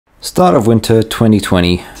Start of winter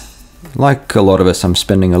 2020. Like a lot of us, I'm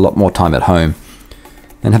spending a lot more time at home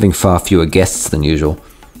and having far fewer guests than usual.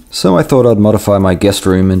 So I thought I'd modify my guest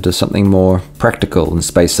room into something more practical and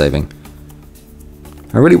space-saving.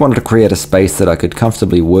 I really wanted to create a space that I could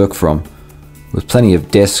comfortably work from, with plenty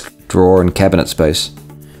of desk, drawer and cabinet space,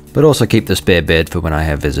 but also keep the spare bed for when I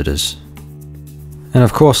have visitors. And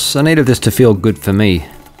of course, I needed this to feel good for me.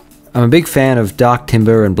 I'm a big fan of dark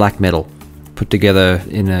timber and black metal, put together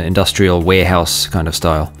in an industrial warehouse kind of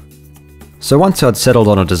style. So once I'd settled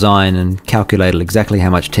on a design and calculated exactly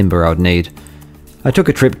how much timber I would need, I took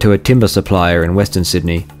a trip to a timber supplier in Western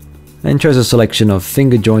Sydney and chose a selection of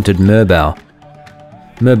finger-jointed Merbau.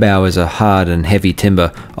 Merbau is a hard and heavy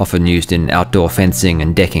timber often used in outdoor fencing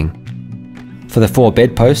and decking. For the 4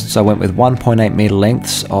 bedposts, I went with 1.8 metre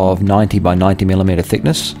lengths of 90 by 90 mm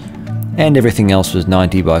thickness, and everything else was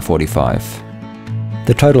 90 by 45.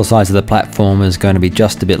 The total size of the platform is going to be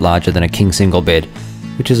just a bit larger than a king single bed,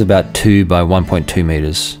 which is about 2 by 1.2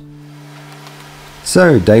 metres.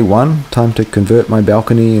 So, day 1, time to convert my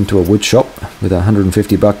balcony into a wood shop with a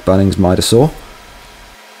 $150 Bunnings miter saw.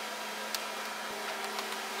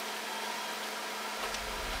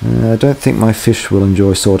 I don't think my fish will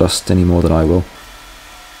enjoy sawdust any more than I will.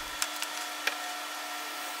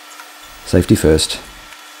 Safety first.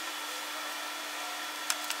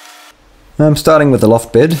 I'm starting with the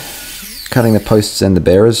loft bed, cutting the posts and the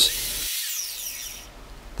bearers.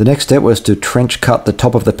 The next step was to trench cut the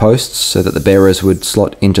top of the posts so that the bearers would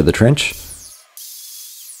slot into the trench.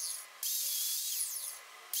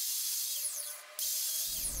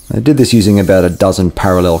 I did this using about a dozen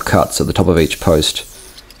parallel cuts at the top of each post,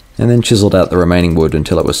 and then chiseled out the remaining wood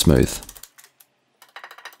until it was smooth.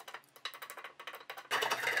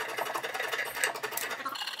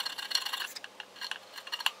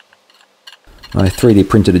 I 3D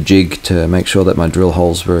printed a jig to make sure that my drill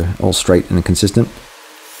holes were all straight and consistent.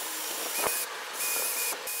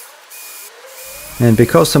 And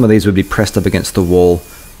because some of these would be pressed up against the wall,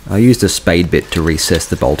 I used a spade bit to recess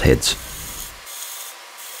the bolt heads.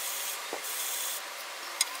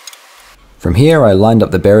 From here I lined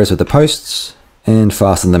up the bearers with the posts and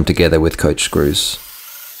fastened them together with coach screws.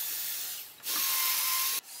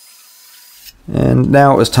 And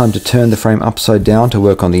now it was time to turn the frame upside down to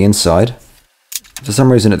work on the inside. For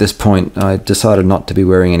some reason at this point I decided not to be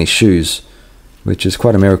wearing any shoes, which is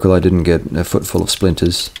quite a miracle I didn't get a foot full of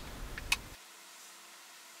splinters.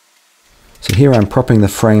 So here I'm propping the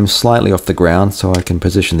frame slightly off the ground so I can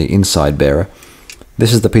position the inside bearer.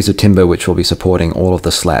 This is the piece of timber which will be supporting all of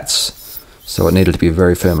the slats, so it needed to be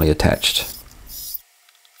very firmly attached.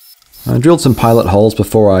 I drilled some pilot holes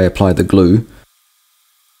before I applied the glue,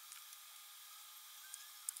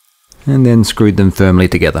 and then screwed them firmly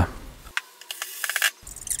together.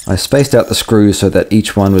 I spaced out the screws so that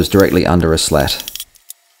each one was directly under a slat.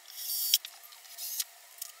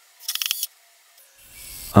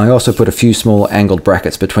 I also put a few small angled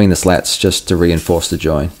brackets between the slats just to reinforce the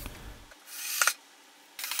join.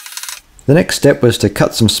 The next step was to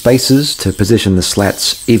cut some spaces to position the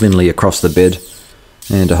slats evenly across the bed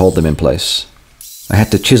and to hold them in place. I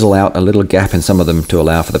had to chisel out a little gap in some of them to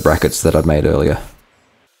allow for the brackets that I'd made earlier.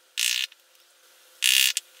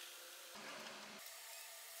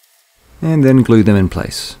 And then glue them in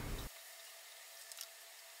place.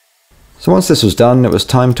 So once this was done, it was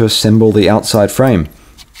time to assemble the outside frame.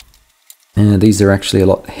 And these are actually a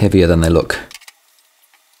lot heavier than they look.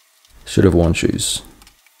 Should have worn shoes.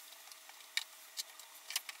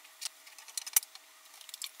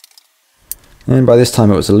 And by this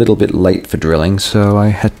time it was a little bit late for drilling, so I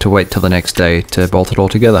had to wait till the next day to bolt it all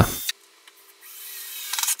together.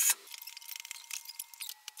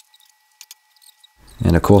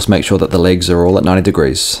 And of course make sure that the legs are all at 90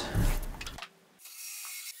 degrees.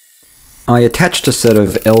 I attached a set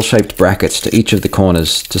of L-shaped brackets to each of the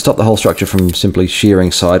corners to stop the whole structure from simply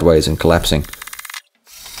shearing sideways and collapsing.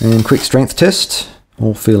 And quick strength test,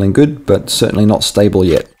 all feeling good but certainly not stable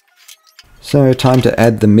yet. So time to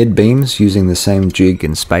add the mid-beams using the same jig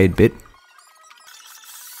and spade bit.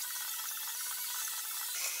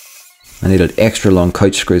 I needed extra long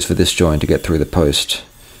coach screws for this join to get through the post,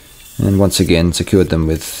 and once again secured them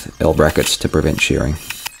with L brackets to prevent shearing.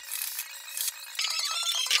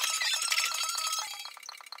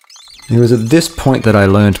 It was at this point that I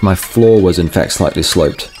learned my floor was in fact slightly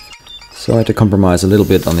sloped, so I had to compromise a little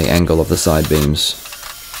bit on the angle of the side beams,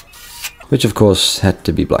 which of course had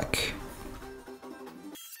to be black.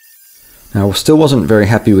 Now I still wasn't very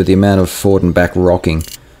happy with the amount of forward and back rocking,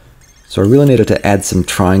 so I really needed to add some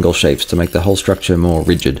triangle shapes to make the whole structure more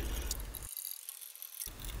rigid.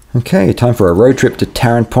 Okay, time for a road trip to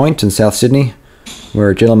Tarrant Point in South Sydney, where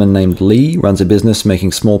a gentleman named Lee runs a business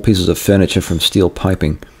making small pieces of furniture from steel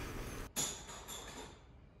piping.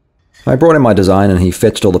 I brought in my design and he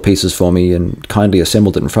fetched all the pieces for me and kindly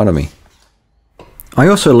assembled it in front of me. I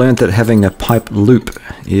also learned that having a pipe loop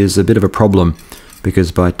is a bit of a problem,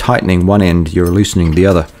 because by tightening one end you're loosening the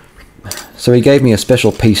other. So he gave me a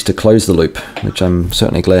special piece to close the loop, which I'm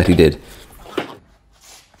certainly glad he did.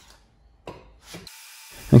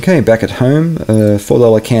 Okay, back at home, a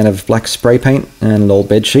 $4 can of black spray paint and an old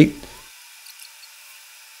bed sheet.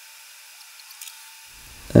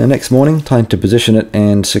 Next morning, time to position it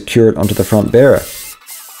and secure it onto the front bearer.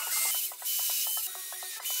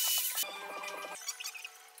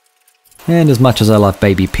 And as much as I love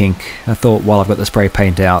baby pink, I thought while I've got the spray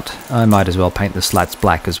paint out, I might as well paint the slats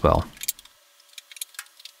black as well.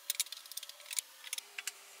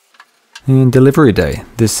 And delivery day.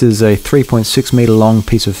 This is a 3.6 meter long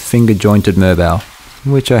piece of finger jointed Merbau,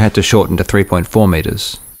 which I had to shorten to 3.4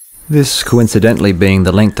 meters. This coincidentally being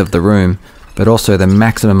the length of the room, but also the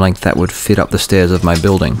maximum length that would fit up the stairs of my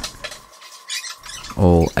building.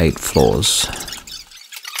 All 8 floors.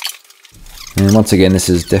 And once again, this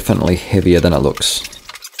is definitely heavier than it looks.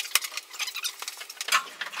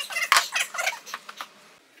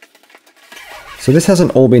 So this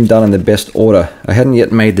hasn't all been done in the best order. I hadn't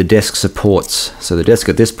yet made the desk supports, so the desk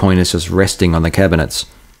at this point is just resting on the cabinets.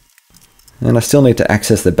 And I still need to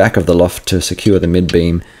access the back of the loft to secure the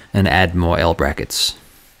mid-beam and add more L brackets.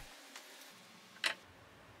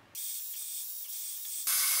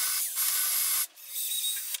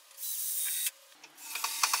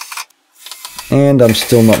 And I'm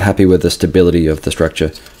still not happy with the stability of the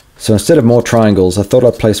structure. So instead of more triangles, I thought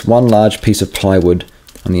I'd place one large piece of plywood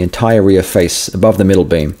on the entire rear face above the middle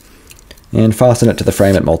beam, and fasten it to the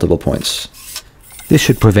frame at multiple points. This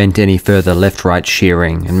should prevent any further left-right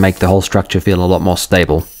shearing and make the whole structure feel a lot more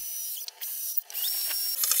stable.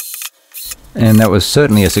 And that was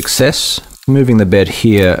certainly a success. Moving the bed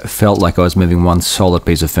here felt like I was moving one solid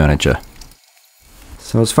piece of furniture.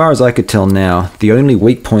 So as far as I could tell now, the only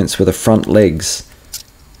weak points were the front legs.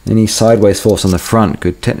 Any sideways force on the front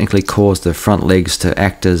could technically cause the front legs to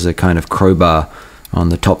act as a kind of crowbar on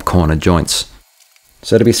the top corner joints.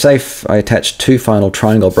 So to be safe, I attached 2 final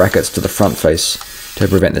triangle brackets to the front face to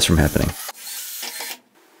prevent this from happening.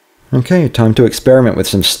 Okay, time to experiment with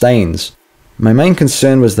some stains. My main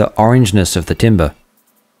concern was the orangeness of the timber.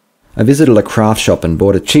 I visited a craft shop and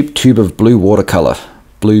bought a cheap tube of blue watercolour,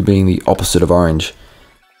 blue being the opposite of orange.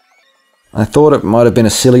 I thought it might have been a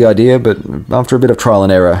silly idea, but after a bit of trial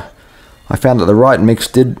and error, I found that the right mix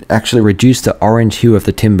did actually reduce the orange hue of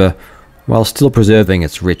the timber while still preserving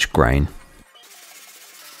its rich grain.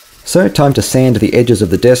 So time to sand the edges of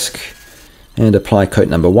the desk and apply coat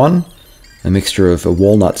number 1, a mixture of a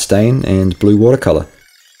walnut stain and blue watercolour.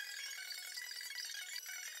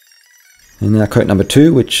 And now coat number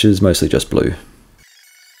 2, which is mostly just blue.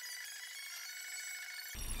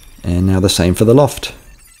 And now the same for the loft.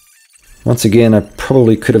 Once again, I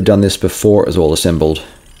probably could have done this before it was all assembled,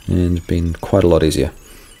 and been quite a lot easier.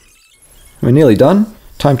 We're nearly done.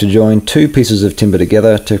 Time to join 2 pieces of timber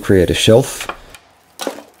together to create a shelf.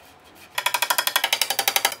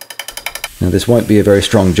 Now this won't be a very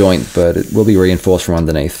strong joint, but it will be reinforced from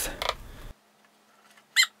underneath.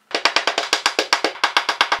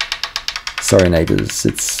 Sorry neighbours,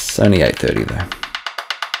 it's only 8:30 though.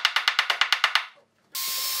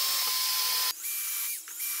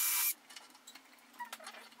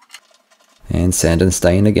 And sand and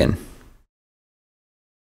stain again.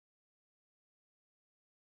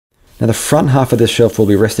 Now the front half of this shelf will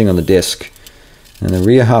be resting on the desk, and the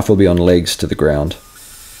rear half will be on legs to the ground.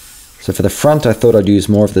 So for the front I thought I'd use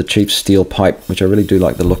more of the cheap steel pipe, which I really do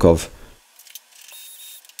like the look of.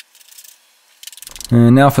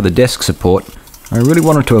 And now for the desk support. I really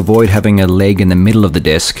wanted to avoid having a leg in the middle of the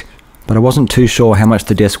desk, but I wasn't too sure how much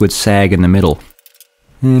the desk would sag in the middle.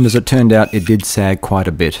 And as it turned out, it did sag quite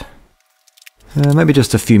a bit. Maybe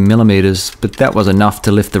just a few millimeters, but that was enough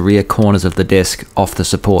to lift the rear corners of the desk off the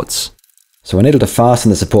supports. So I needed to fasten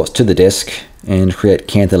the supports to the desk and create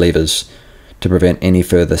cantilevers to prevent any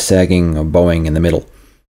further sagging or bowing in the middle.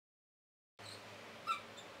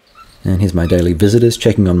 And here's my daily visitors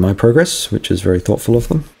checking on my progress, which is very thoughtful of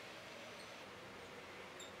them.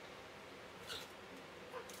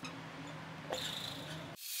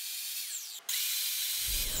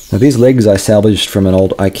 Now these legs I salvaged from an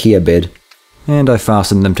old IKEA bed, and I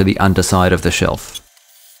fastened them to the underside of the shelf.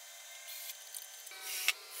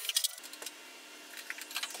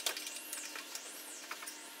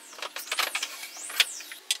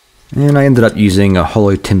 And I ended up using a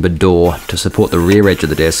hollow timber door to support the rear edge of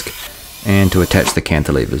the desk and to attach the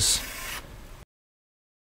cantilevers.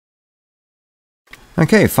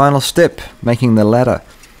 Okay, final step, making the ladder.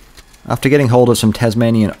 After getting hold of some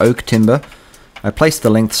Tasmanian oak timber, I placed the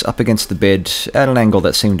lengths up against the bed at an angle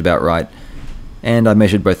that seemed about right, and I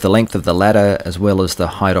measured both the length of the ladder as well as the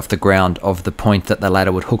height off the ground of the point that the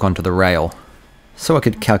ladder would hook onto the rail, so I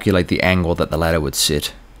could calculate the angle that the ladder would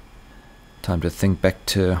sit. Time to think back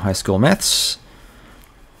to high school maths.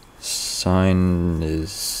 Sine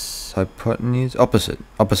is hypotenuse?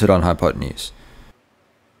 Opposite on hypotenuse.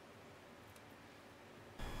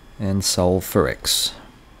 And solve for x.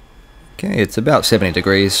 Okay, it's about 70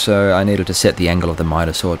 degrees, so I needed to set the angle of the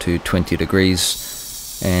miter saw to 20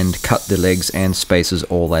 degrees and cut the legs and spaces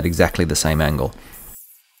all at exactly the same angle.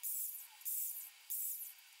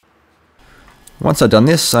 Once I'd done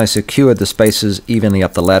this, I secured the spaces evenly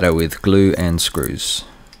up the ladder with glue and screws.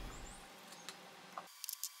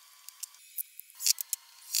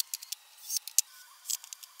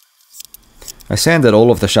 I sanded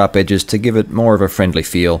all of the sharp edges to give it more of a friendly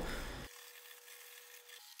feel.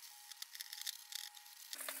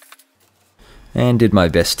 And did my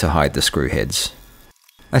best to hide the screw heads.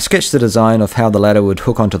 I sketched the design of how the ladder would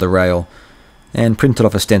hook onto the rail, and printed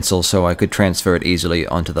off a stencil so I could transfer it easily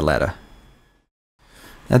onto the ladder.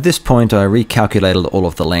 At this point I recalculated all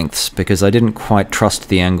of the lengths because I didn't quite trust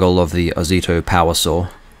the angle of the Ozito power saw,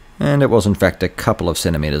 and it was in fact a couple of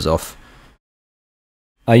centimeters off.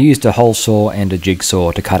 I used a hole saw and a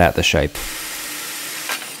jigsaw to cut out the shape.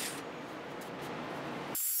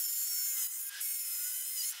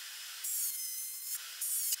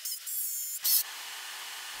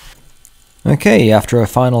 Okay, after a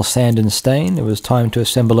final sand and stain, it was time to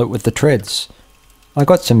assemble it with the treads. I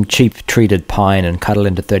got some cheap treated pine and cut it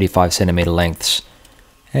into 35cm lengths,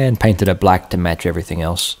 and painted it black to match everything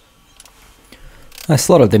else. I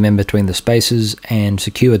slotted them in between the spaces and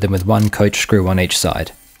secured them with one coach screw on each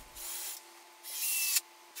side.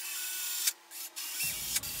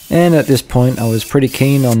 And at this point I was pretty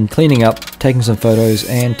keen on cleaning up, taking some photos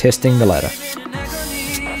and testing the ladder.